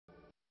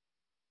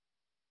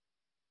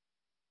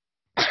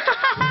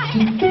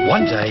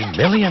One day,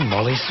 Millie and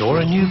Molly saw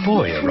a new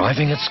boy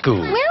arriving at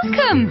school.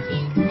 Welcome!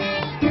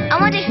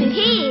 I wonder who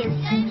he is,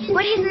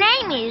 what his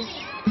name is.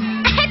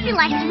 I hope he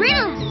likes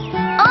riddles.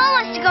 All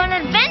wants to go on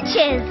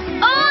adventures.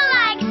 All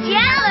likes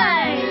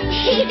yellow.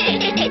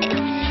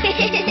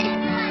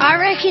 I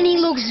reckon he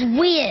looks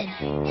weird.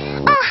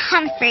 Oh,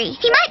 Humphrey,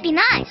 he might be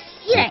nice.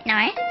 You don't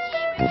know.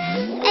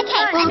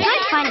 Okay, well, I'm going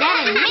to find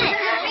out in a minute.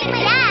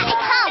 Yeah, I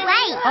can't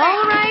wait.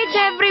 All right,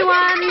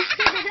 everyone.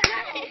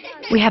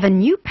 We have a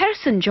new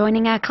person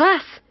joining our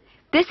class.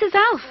 This is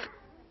Alf.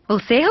 We'll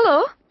say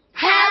hello.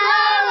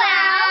 Hello,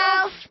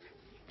 Alf.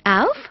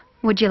 Alf,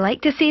 would you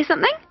like to say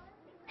something?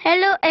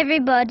 Hello,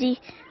 everybody.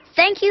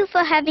 Thank you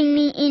for having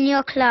me in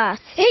your class.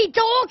 He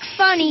talks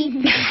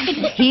funny.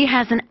 He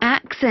has an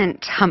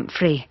accent,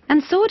 Humphrey.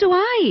 And so do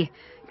I.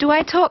 Do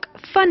I talk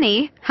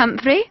funny,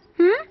 Humphrey?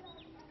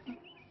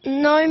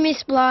 No,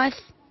 Miss Blythe.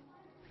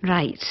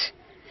 Right.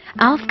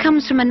 Alf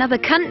comes from another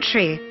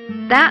country.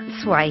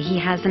 That's why he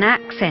has an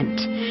accent.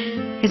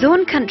 His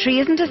own country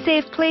isn't a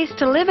safe place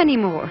to live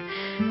anymore.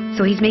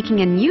 So he's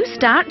making a new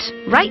start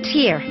right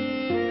here.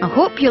 I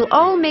hope you'll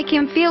all make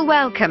him feel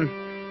welcome.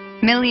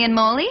 Millie and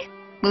Molly,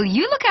 will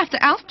you look after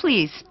Alf,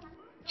 please?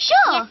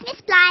 Sure. Yes,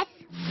 Miss Blythe.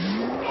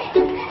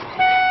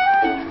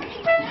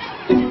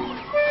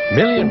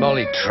 Millie and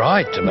Molly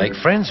tried to make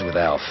friends with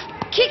Alf.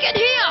 Kick it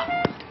here!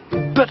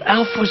 But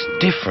Alf was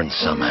different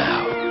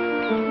somehow.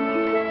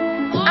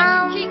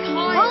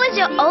 What was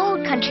your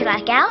old country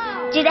like,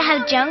 Alf? Did it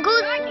have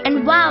jungles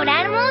and wild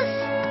animals?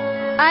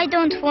 I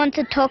don't want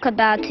to talk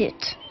about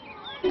it.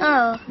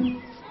 Oh. Who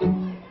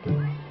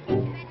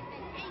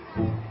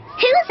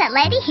was that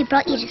lady who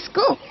brought you to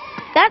school?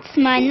 That's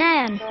my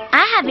nan.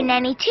 I have a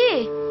nanny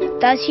too.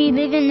 Does she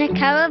live in the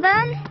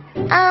caravan?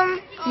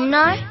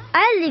 No.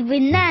 I live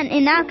with Nan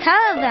in our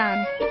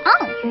caravan.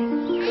 Oh.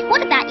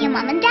 What about your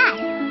mum and dad?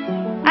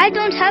 I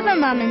don't have a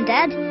mum and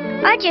dad.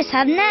 I just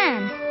have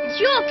Nan. It's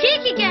your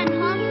kick again,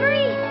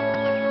 Humphrey.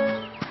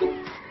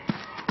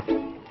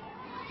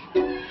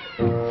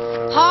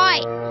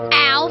 Hi,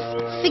 Alf.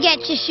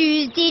 Forget your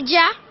shoes, did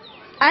ya?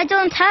 I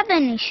don't have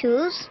any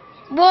shoes.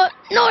 What?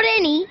 Not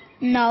any?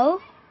 No.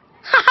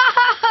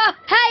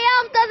 Hey,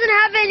 Alf doesn't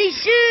have any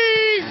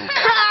shoes.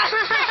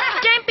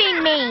 Don't be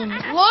mean.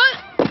 What?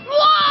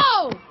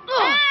 Whoa!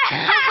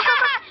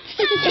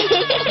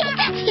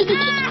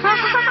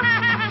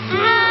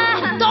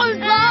 Don't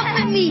laugh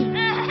at me.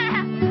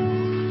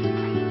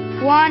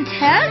 Want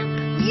help?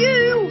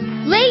 You!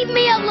 Leave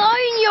me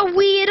alone, you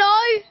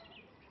weirdo!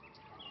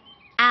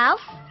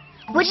 Alf,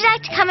 would you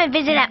like to come and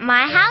visit at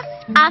my house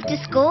after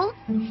school?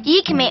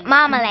 You can meet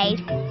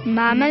Marmalade.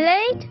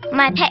 Marmalade?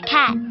 My pet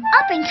cat.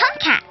 I'll bring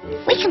Tomcat.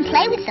 We can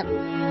play with them.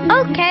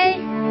 Okay.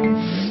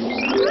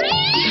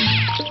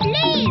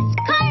 Please,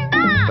 come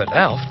back. But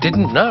Alf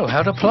didn't know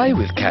how to play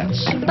with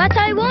cats. But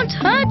I won't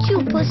hurt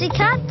you,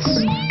 pussycats.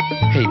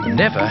 He'd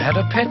never had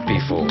a pet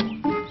before.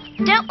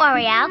 Don't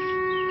worry, Alf.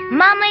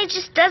 Marmalade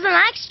just doesn't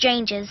like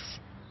strangers.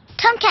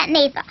 Tomcat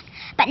neither.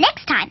 But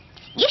next time,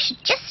 you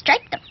should just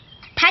stroke them.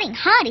 Patting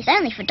hard is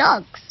only for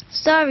dogs.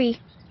 Sorry.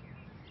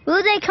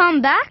 Will they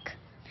come back?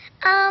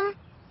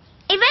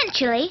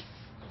 Eventually.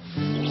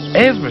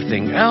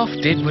 Everything Alf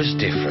did was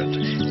different,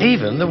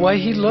 even the way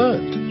he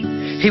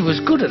learned. He was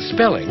good at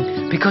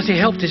spelling because he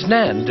helped his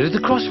nan do the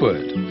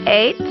crossword.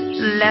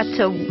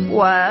 8-letter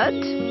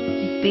word,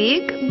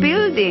 big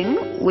building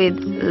with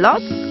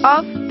lots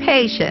of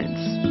patients.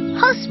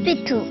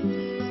 Hospital.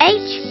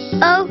 Hospital.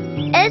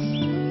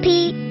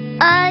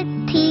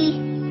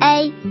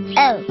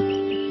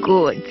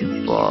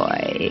 Good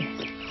boy.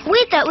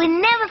 We thought we'd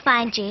never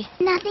find you.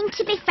 Nothing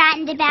to be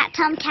frightened about,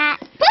 Tomcat.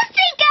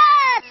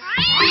 Pussycats!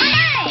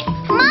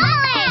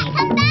 Molly,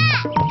 come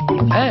back!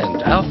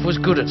 And Alf was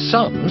good at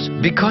sums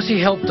because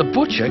he helped the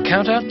butcher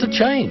count out the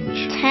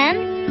change.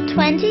 10,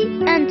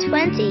 20, and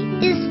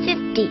 20 is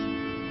 50.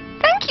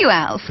 Thank you,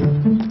 Alf.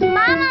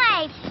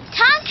 Marmalade!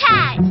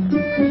 Tomcat!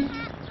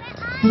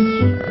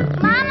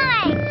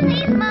 Marmalade!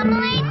 Please,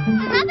 Marmalade.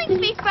 There's nothing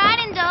to be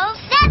frightened of.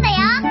 There they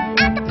are!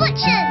 At the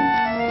butcher's!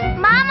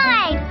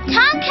 Marmalade!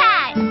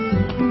 Tomcat!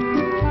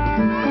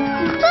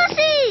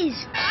 Pussies!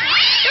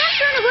 Don't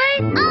run away!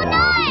 Oh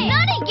no!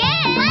 Not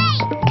again!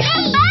 Wait!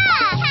 Come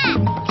back!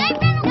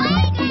 Don't run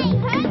away again!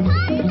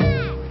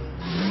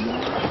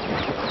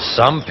 Tomcat!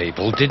 Some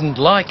people didn't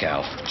like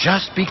Alf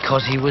just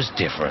because he was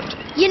different.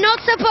 You're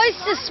not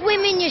supposed to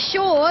swim in your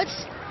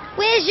shorts.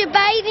 Where's your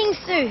bathing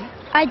suit?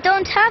 I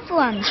don't have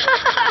one.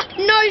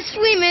 No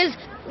swimmers,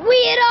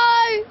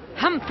 weirdo!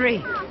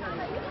 Humphrey,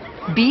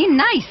 be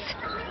nice.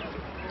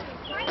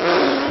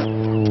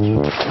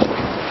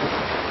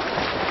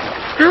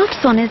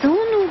 Alf's on his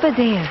own over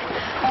there.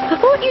 I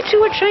thought you two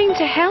were trying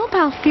to help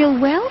Alf feel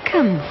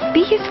welcome.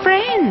 Be his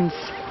friends.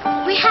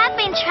 We have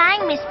been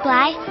trying, Miss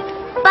Blythe,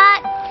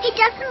 but he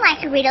doesn't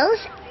like riddles,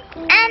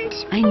 and...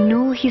 I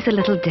know he's a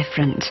little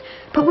different,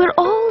 but we're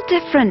all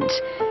different.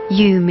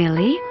 You,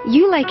 Millie,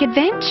 you like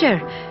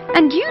adventure,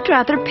 and you'd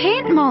rather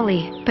paint,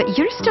 Molly, but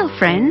you're still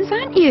friends,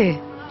 aren't you?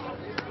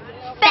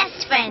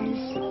 Best friends.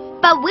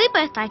 But we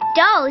both like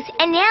dolls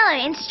and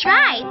yellow in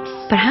stripes.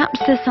 Perhaps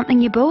there's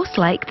something you both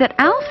like that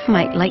Alf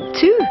might like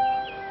too.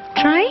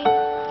 Try?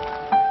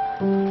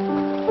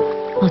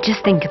 Well,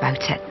 just think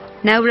about it.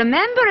 Now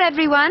remember,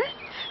 everyone,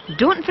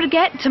 don't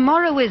forget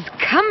tomorrow is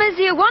Come As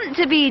You Want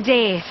To Be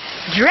Day.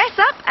 Dress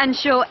up and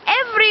show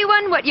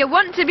everyone what you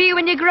want to be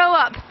when you grow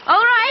up.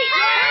 All right?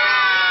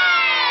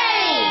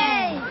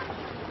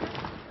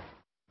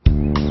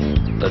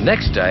 Yay! The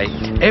next day,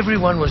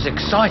 everyone was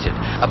excited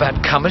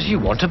about Come As You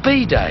Want To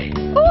Be Day.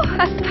 Oh,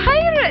 a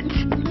pirate!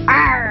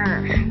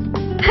 Arr!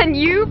 And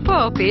you,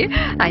 Poppy,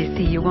 I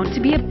see you want to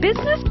be a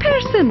business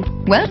person.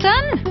 Well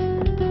done.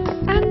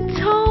 And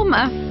Tom,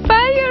 a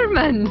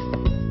fireman.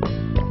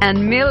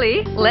 And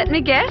Millie, let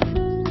me guess,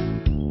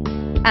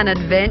 an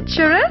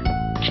adventurer?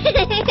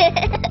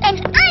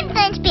 And I'm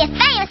going to be a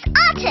famous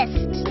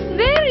artist.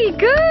 Very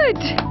good.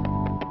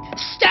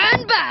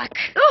 Stand back!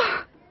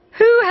 Oh,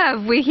 who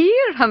have we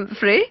here,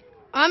 Humphrey?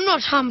 I'm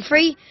not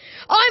Humphrey.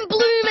 I'm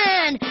Blue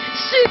Man,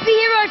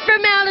 superhero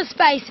from outer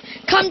space,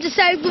 come to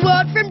save the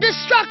world from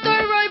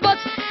destructo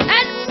robots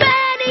and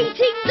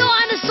man-eating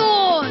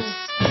dinosaurs!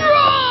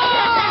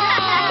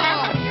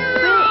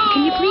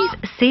 Can you please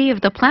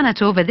save the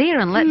planet over there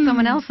and let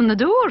someone else in the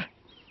door?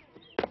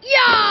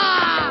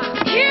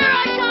 Yeah! Here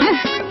I come,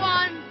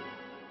 everyone!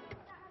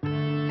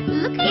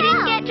 Look, you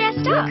didn't get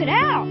dressed up. Look it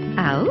out!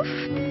 Alf,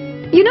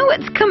 you know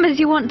it's Come As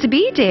You Want To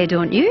Be Day,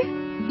 don't you?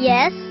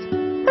 Yes,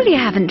 Well, you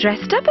haven't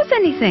dressed up as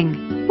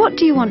anything. What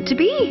do you want to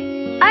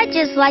be? I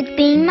just like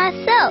being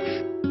myself.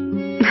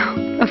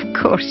 Of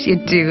course you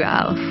do,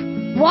 Alf.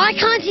 Why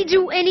can't you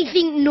do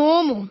anything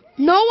normal?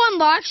 No one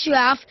likes you,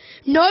 Alf.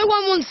 No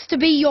one wants to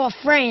be your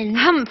friend.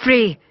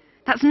 Humphrey,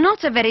 that's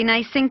not a very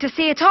nice thing to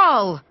say at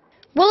all.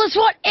 Well, it's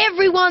what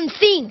everyone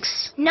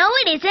thinks. No,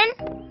 it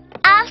isn't.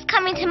 Alf's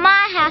coming to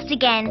my house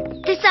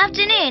again this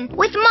afternoon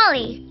with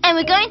Molly, and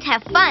we're going to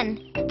have fun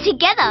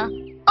together,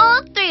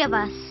 all three of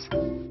us.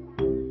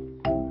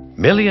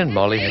 Millie and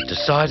Molly had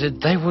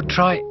decided they would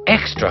try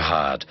extra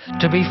hard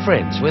to be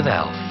friends with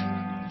Alf.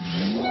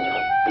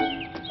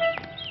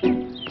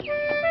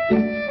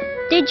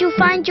 Did you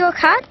find your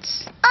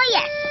cats? Oh,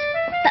 yes.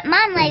 But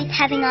Mum Lady's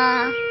having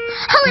a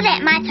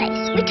holiday at my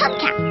place with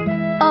Tomcat.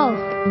 Oh,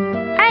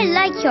 I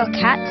like your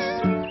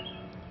cats.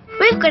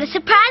 We've got a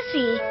surprise for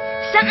you.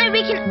 Something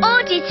we can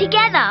all do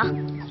together.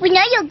 We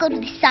know you're good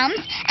with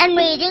sums and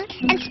reading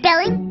and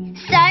spelling,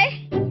 so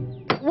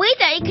we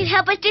thought you could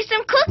help us do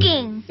some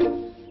cooking.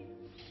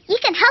 You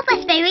can help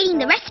us by reading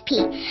the recipe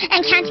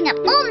and counting up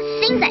all the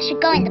things that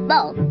should go in the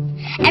bowl.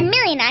 And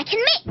Millie and I can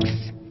mix.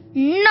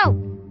 No.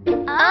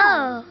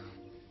 Oh.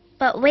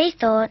 But we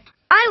thought,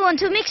 I want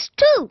to mix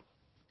too.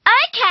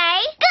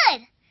 Okay,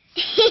 good.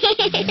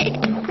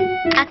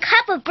 A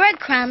cup of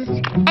breadcrumbs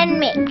and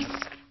mix.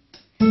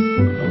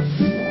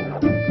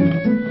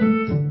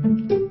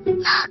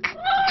 Look,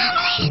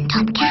 Marmalade and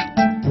Tomcat.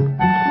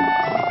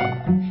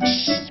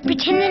 Shh,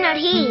 pretend they're not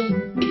here.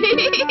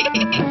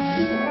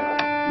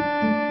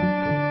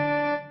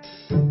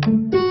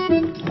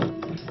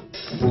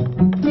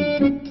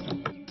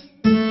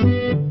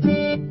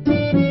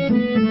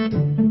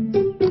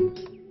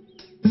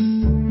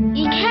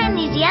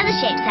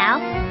 Shapes,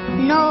 Alf.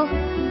 No,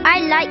 I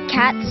like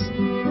cats.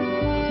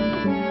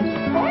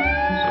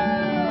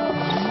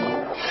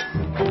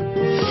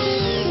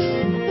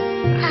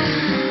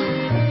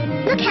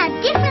 Look how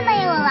different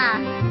they all are.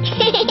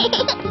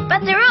 But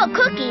they're all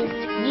cookies.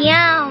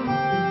 Yum.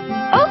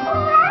 Oh,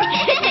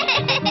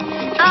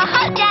 oh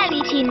hot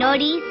daddy, you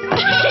naughties.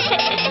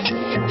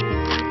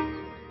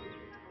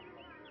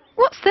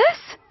 What's this?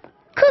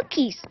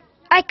 Cookies.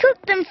 I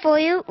cooked them for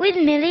you with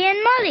Millie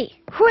and Molly.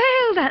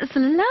 Well, that's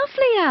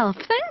lovely, Alf.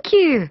 Thank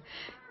you.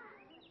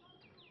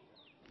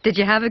 Did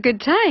you have a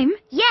good time?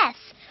 Yes,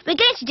 we're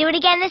going to do it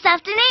again this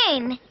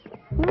afternoon.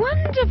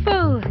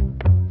 Wonderful.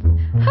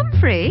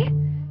 Humphrey?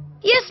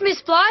 Yes, Miss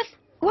Blythe?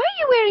 Why are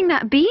you wearing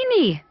that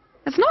beanie?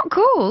 It's not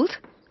cold.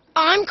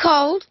 I'm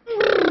cold.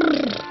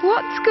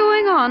 What's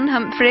going on,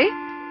 Humphrey?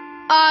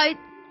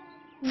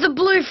 The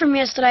blue from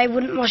yesterday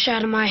wouldn't wash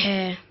out of my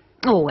hair.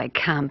 Oh, it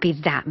can't be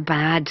that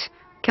bad.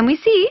 Can we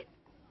see?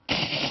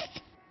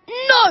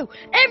 No!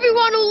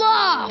 Everyone will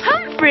laugh!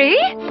 Humphrey?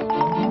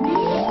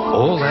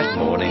 All that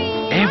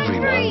morning,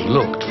 everyone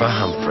looked for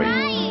Humphrey.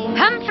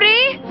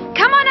 Humphrey,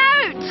 come on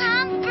out!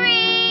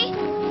 Humphrey!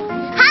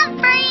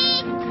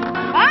 Humphrey!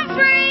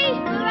 Humphrey!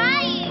 Where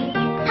are you?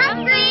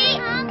 Humphrey!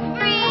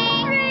 Humphrey!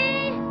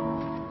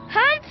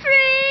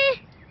 Humphrey!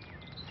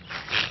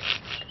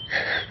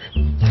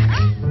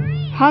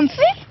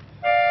 Humphrey?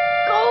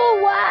 Go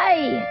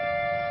away!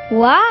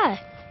 Why?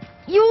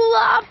 You'll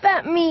laugh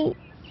at me.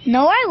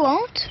 No, I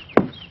won't.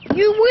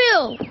 You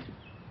will.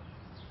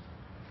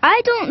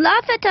 I don't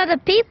laugh at other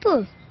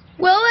people.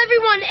 Well,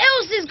 everyone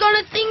else is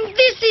gonna think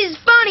this is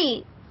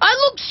funny. I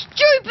look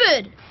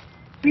stupid.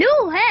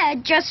 Blue hair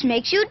just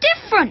makes you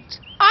different.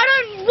 I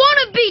don't want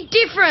to be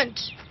different.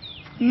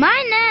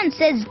 My nan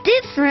says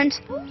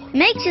different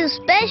makes you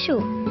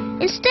special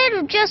instead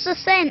of just the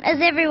same as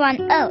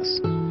everyone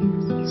else.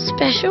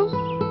 Special?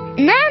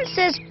 Nan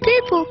says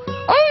people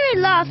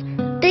only laugh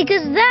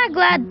because they're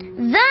glad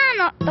they're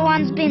not the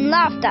ones being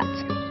laughed at.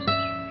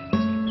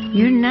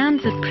 Your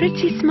Nan's a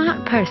pretty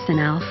smart person,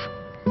 Alf.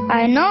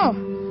 I know.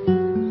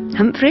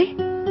 Humphrey,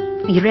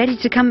 are you ready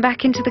to come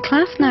back into the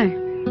class now?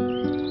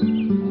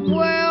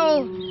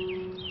 Well,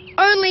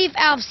 only if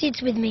Alf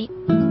sits with me.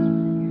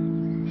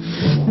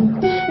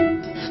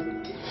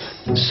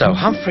 So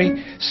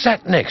Humphrey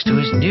sat next to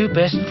his new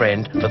best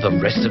friend for the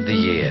rest of the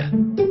year.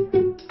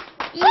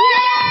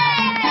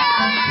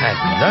 And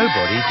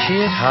nobody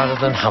cheered harder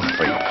than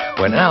Humphrey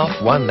when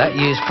Alf won that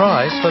year's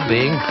prize for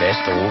being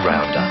best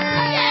all-rounder.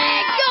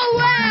 Yeah,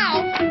 go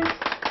Alf!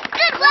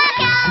 Good work,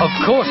 Alf! Of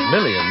course,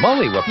 Millie and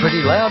Molly were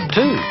pretty loud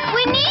too.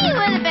 We knew you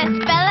were the best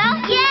speller.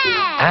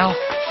 Yeah! Alf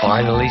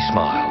finally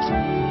smiled.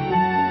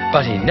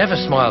 But he never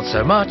smiled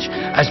so much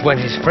as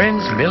when his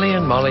friends Millie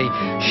and Molly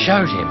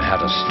showed him how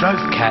to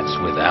stroke cats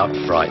without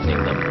frightening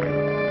them.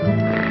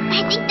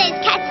 I think those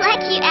cats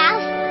like you,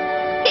 Alf.